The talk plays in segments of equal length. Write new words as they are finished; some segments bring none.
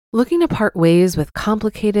Looking to part ways with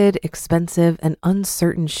complicated, expensive, and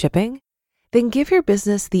uncertain shipping? Then give your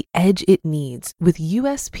business the edge it needs with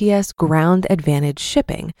USPS Ground Advantage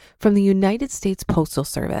shipping from the United States Postal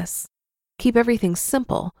Service. Keep everything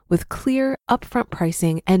simple with clear, upfront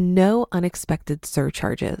pricing and no unexpected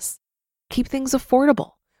surcharges. Keep things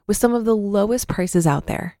affordable with some of the lowest prices out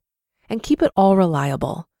there. And keep it all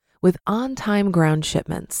reliable with on-time ground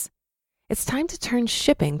shipments. It's time to turn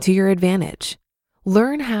shipping to your advantage.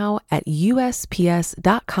 Learn how at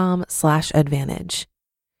USPS.com/advantage.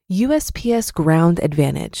 USPS Ground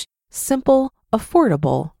Advantage. Simple,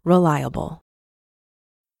 affordable, reliable.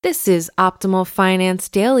 This is Optimal Finance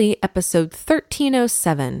Daily, episode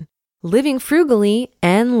 1307, Living Frugally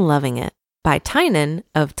and Loving It by Tynan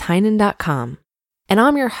of Tynan.com. And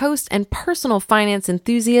I'm your host and personal finance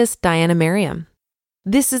enthusiast, Diana Merriam.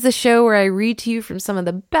 This is the show where I read to you from some of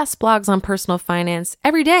the best blogs on personal finance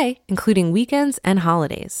every day, including weekends and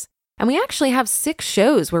holidays. And we actually have 6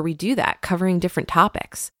 shows where we do that, covering different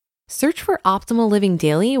topics. Search for Optimal Living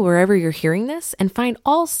Daily wherever you're hearing this and find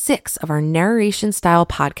all 6 of our narration-style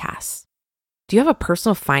podcasts. Do you have a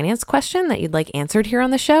personal finance question that you'd like answered here on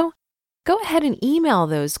the show? Go ahead and email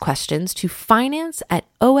those questions to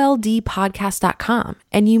finance@oldpodcast.com,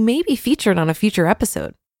 and you may be featured on a future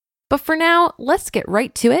episode. But for now, let's get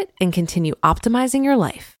right to it and continue optimizing your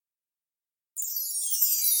life.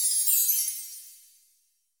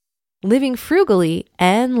 Living Frugally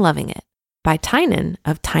and Loving It by Tynan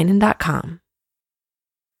of Tynan.com.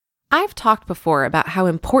 I've talked before about how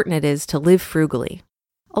important it is to live frugally.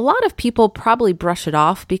 A lot of people probably brush it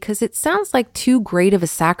off because it sounds like too great of a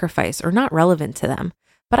sacrifice or not relevant to them,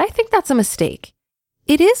 but I think that's a mistake.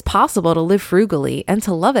 It is possible to live frugally and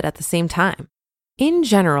to love it at the same time. In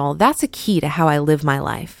general, that's a key to how I live my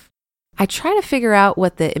life. I try to figure out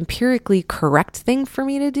what the empirically correct thing for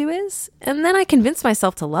me to do is, and then I convince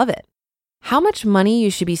myself to love it. How much money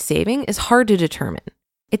you should be saving is hard to determine.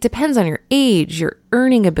 It depends on your age, your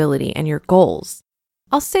earning ability, and your goals.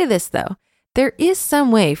 I'll say this though, there is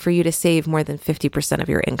some way for you to save more than 50% of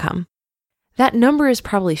your income. That number is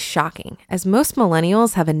probably shocking, as most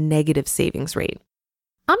millennials have a negative savings rate.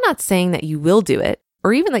 I'm not saying that you will do it,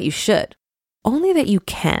 or even that you should. Only that you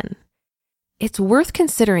can. It's worth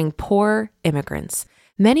considering poor immigrants,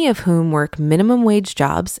 many of whom work minimum wage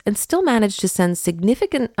jobs and still manage to send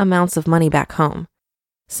significant amounts of money back home.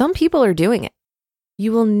 Some people are doing it.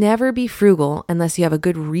 You will never be frugal unless you have a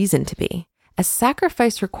good reason to be, as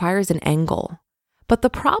sacrifice requires an end goal. But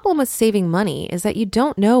the problem with saving money is that you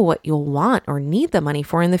don't know what you'll want or need the money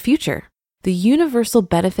for in the future. The universal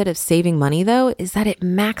benefit of saving money, though, is that it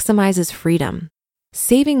maximizes freedom.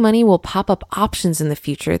 Saving money will pop up options in the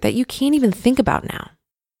future that you can't even think about now.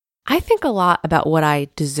 I think a lot about what I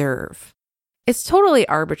deserve. It's totally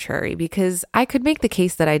arbitrary because I could make the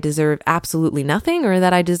case that I deserve absolutely nothing or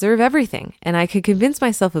that I deserve everything, and I could convince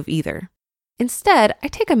myself of either. Instead, I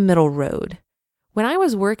take a middle road. When I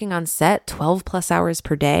was working on set 12 plus hours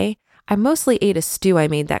per day, I mostly ate a stew I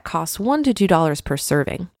made that cost $1 to $2 per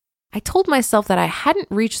serving. I told myself that I hadn't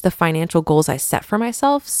reached the financial goals I set for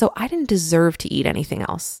myself, so I didn't deserve to eat anything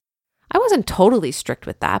else. I wasn't totally strict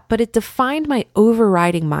with that, but it defined my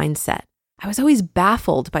overriding mindset. I was always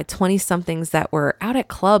baffled by 20-somethings that were out at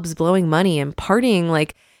clubs blowing money and partying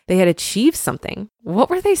like they had achieved something. What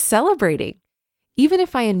were they celebrating? Even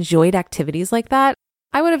if I enjoyed activities like that,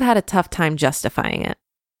 I would have had a tough time justifying it.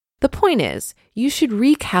 The point is, you should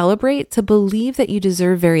recalibrate to believe that you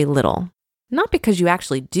deserve very little. Not because you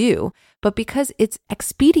actually do, but because it's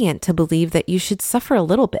expedient to believe that you should suffer a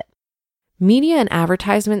little bit. Media and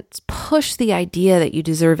advertisements push the idea that you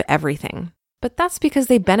deserve everything, but that's because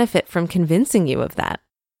they benefit from convincing you of that.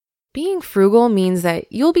 Being frugal means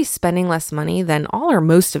that you'll be spending less money than all or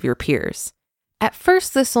most of your peers. At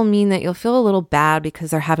first, this will mean that you'll feel a little bad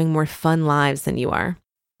because they're having more fun lives than you are.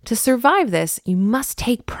 To survive this, you must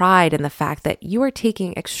take pride in the fact that you are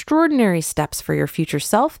taking extraordinary steps for your future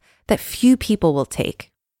self that few people will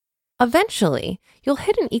take. Eventually, you'll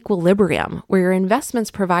hit an equilibrium where your investments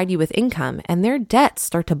provide you with income and their debts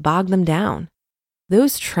start to bog them down.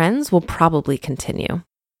 Those trends will probably continue.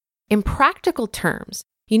 In practical terms,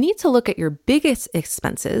 you need to look at your biggest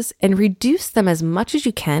expenses and reduce them as much as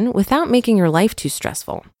you can without making your life too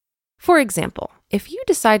stressful. For example, if you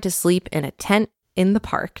decide to sleep in a tent in the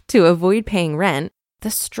park to avoid paying rent,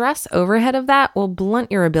 the stress overhead of that will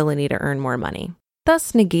blunt your ability to earn more money,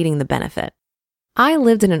 thus negating the benefit. I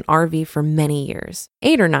lived in an RV for many years,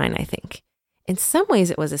 8 or 9, I think. In some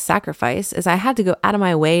ways, it was a sacrifice as I had to go out of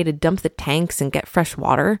my way to dump the tanks and get fresh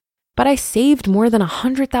water, but I saved more than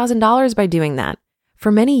 $100,000 by doing that.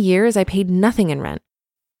 For many years, I paid nothing in rent.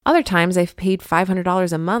 Other times I've paid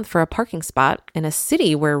 $500 a month for a parking spot in a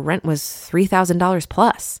city where rent was $3,000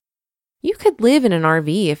 plus. You could live in an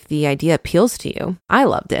RV if the idea appeals to you. I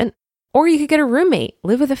loved it. Or you could get a roommate,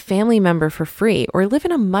 live with a family member for free, or live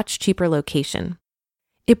in a much cheaper location.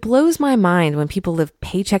 It blows my mind when people live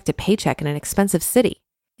paycheck to paycheck in an expensive city.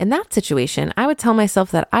 In that situation, I would tell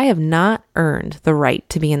myself that I have not earned the right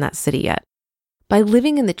to be in that city yet. By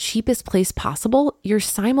living in the cheapest place possible, you're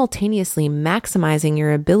simultaneously maximizing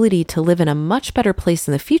your ability to live in a much better place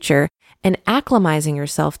in the future and acclimatizing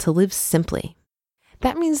yourself to live simply.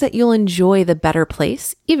 That means that you'll enjoy the better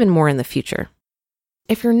place even more in the future.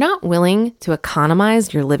 If you're not willing to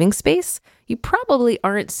economize your living space, you probably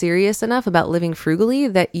aren't serious enough about living frugally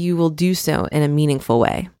that you will do so in a meaningful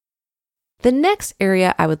way. The next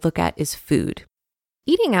area I would look at is food.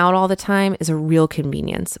 Eating out all the time is a real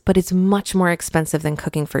convenience, but it's much more expensive than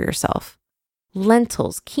cooking for yourself.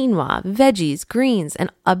 Lentils, quinoa, veggies, greens, and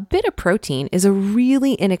a bit of protein is a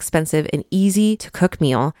really inexpensive and easy to cook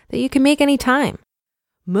meal that you can make anytime.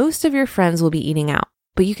 Most of your friends will be eating out,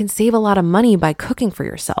 but you can save a lot of money by cooking for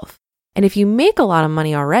yourself. And if you make a lot of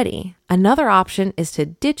money already, another option is to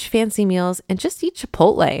ditch fancy meals and just eat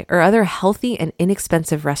Chipotle or other healthy and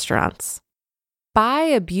inexpensive restaurants. Buy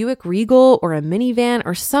a Buick Regal or a minivan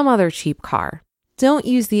or some other cheap car. Don't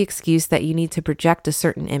use the excuse that you need to project a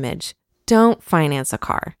certain image. Don't finance a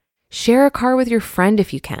car. Share a car with your friend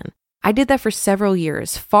if you can. I did that for several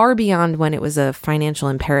years, far beyond when it was a financial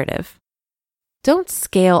imperative. Don't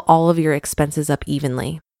scale all of your expenses up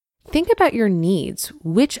evenly. Think about your needs,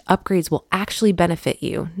 which upgrades will actually benefit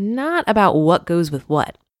you, not about what goes with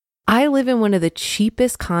what. I live in one of the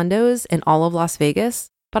cheapest condos in all of Las Vegas,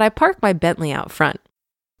 but I park my Bentley out front.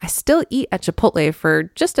 I still eat at Chipotle for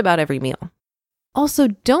just about every meal. Also,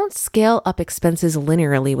 don't scale up expenses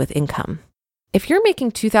linearly with income. If you're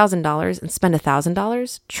making $2,000 and spend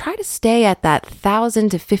 $1,000, try to stay at that $1,000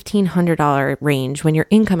 to $1,500 range when your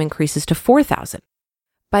income increases to $4,000.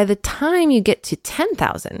 By the time you get to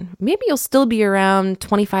 $10,000, maybe you'll still be around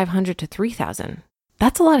 $2,500 to $3,000.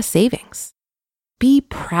 That's a lot of savings. Be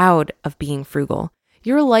proud of being frugal.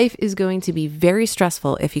 Your life is going to be very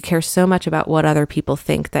stressful if you care so much about what other people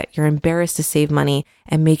think that you're embarrassed to save money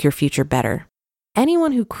and make your future better.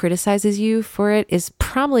 Anyone who criticizes you for it is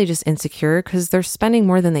probably just insecure because they're spending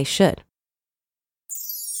more than they should.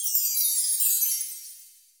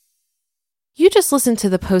 You just listened to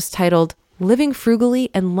the post titled Living Frugally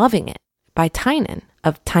and Loving It by Tynan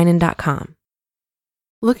of Tynan.com.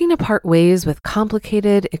 Looking to part ways with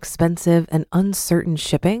complicated, expensive, and uncertain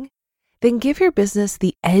shipping? Then give your business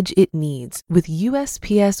the edge it needs with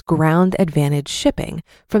USPS Ground Advantage shipping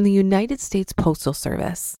from the United States Postal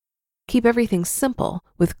Service. Keep everything simple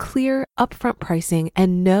with clear, upfront pricing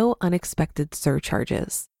and no unexpected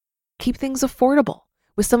surcharges. Keep things affordable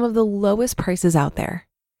with some of the lowest prices out there.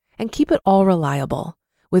 And keep it all reliable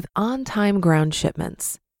with on-time ground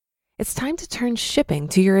shipments. It's time to turn shipping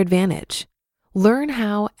to your advantage. Learn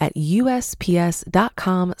how at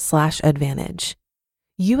USPS.com/advantage.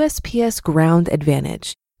 USPS Ground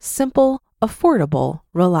Advantage. Simple, affordable,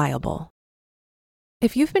 reliable.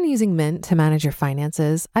 If you've been using Mint to manage your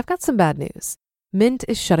finances, I've got some bad news. Mint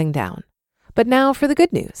is shutting down. But now for the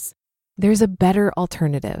good news. There's a better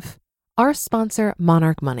alternative. Our sponsor,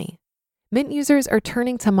 Monarch Money. Mint users are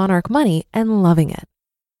turning to Monarch Money and loving it.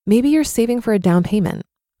 Maybe you're saving for a down payment,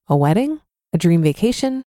 a wedding, a dream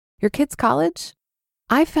vacation, your kids' college.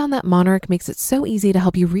 I've found that Monarch makes it so easy to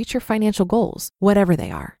help you reach your financial goals, whatever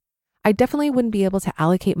they are. I definitely wouldn't be able to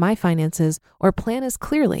allocate my finances or plan as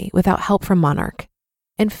clearly without help from Monarch.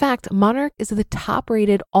 In fact, Monarch is the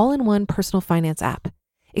top-rated all-in-one personal finance app.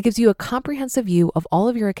 It gives you a comprehensive view of all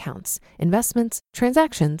of your accounts, investments,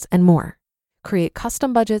 transactions, and more. Create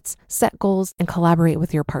custom budgets, set goals, and collaborate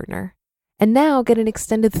with your partner. And now get an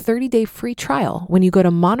extended 30-day free trial when you go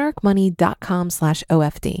to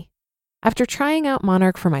monarchmoney.com/OFD. After trying out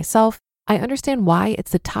Monarch for myself, I understand why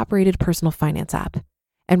it's the top-rated personal finance app.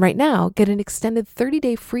 And right now, get an extended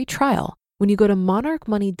 30-day free trial when you go to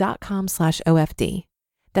monarchmoney.com/OFD.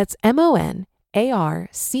 That's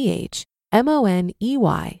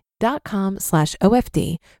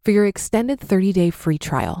monarchmoney.com/OFD for your extended 30-day free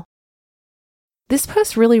trial. This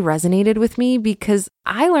post really resonated with me because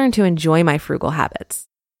I learned to enjoy my frugal habits.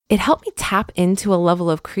 It helped me tap into a level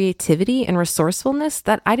of creativity and resourcefulness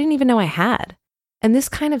that I didn't even know I had. And this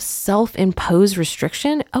kind of self-imposed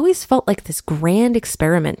restriction always felt like this grand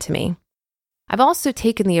experiment to me. I've also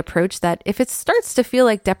taken the approach that if it starts to feel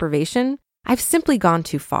like deprivation, I've simply gone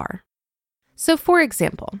too far. So for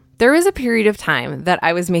example, there was a period of time that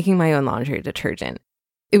I was making my own laundry detergent.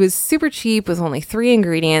 It was super cheap with only 3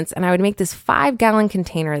 ingredients, and I would make this 5-gallon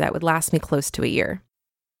container that would last me close to a year.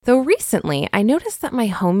 Though recently, I noticed that my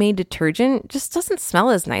homemade detergent just doesn't smell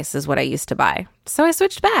as nice as what I used to buy, so I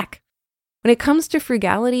switched back. When it comes to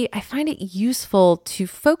frugality, I find it useful to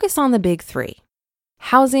focus on the big 3: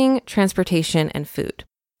 housing, transportation, and food.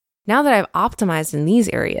 Now that I've optimized in these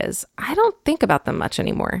areas, I don't think about them much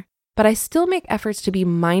anymore, but I still make efforts to be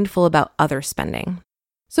mindful about other spending.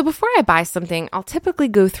 So before I buy something, I'll typically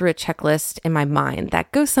go through a checklist in my mind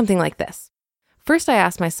that goes something like this. First, I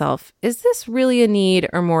ask myself, is this really a need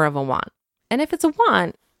or more of a want? And if it's a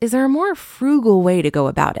want, is there a more frugal way to go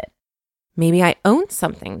about it? Maybe I own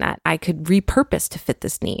something that I could repurpose to fit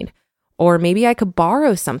this need, or maybe I could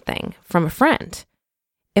borrow something from a friend.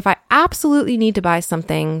 If I absolutely need to buy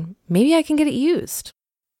something, maybe I can get it used.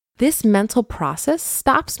 This mental process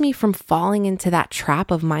stops me from falling into that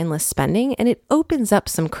trap of mindless spending, and it opens up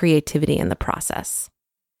some creativity in the process.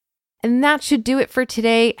 And that should do it for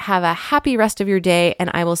today. Have a happy rest of your day,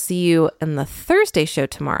 and I will see you in the Thursday show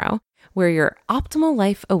tomorrow, where your optimal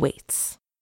life awaits.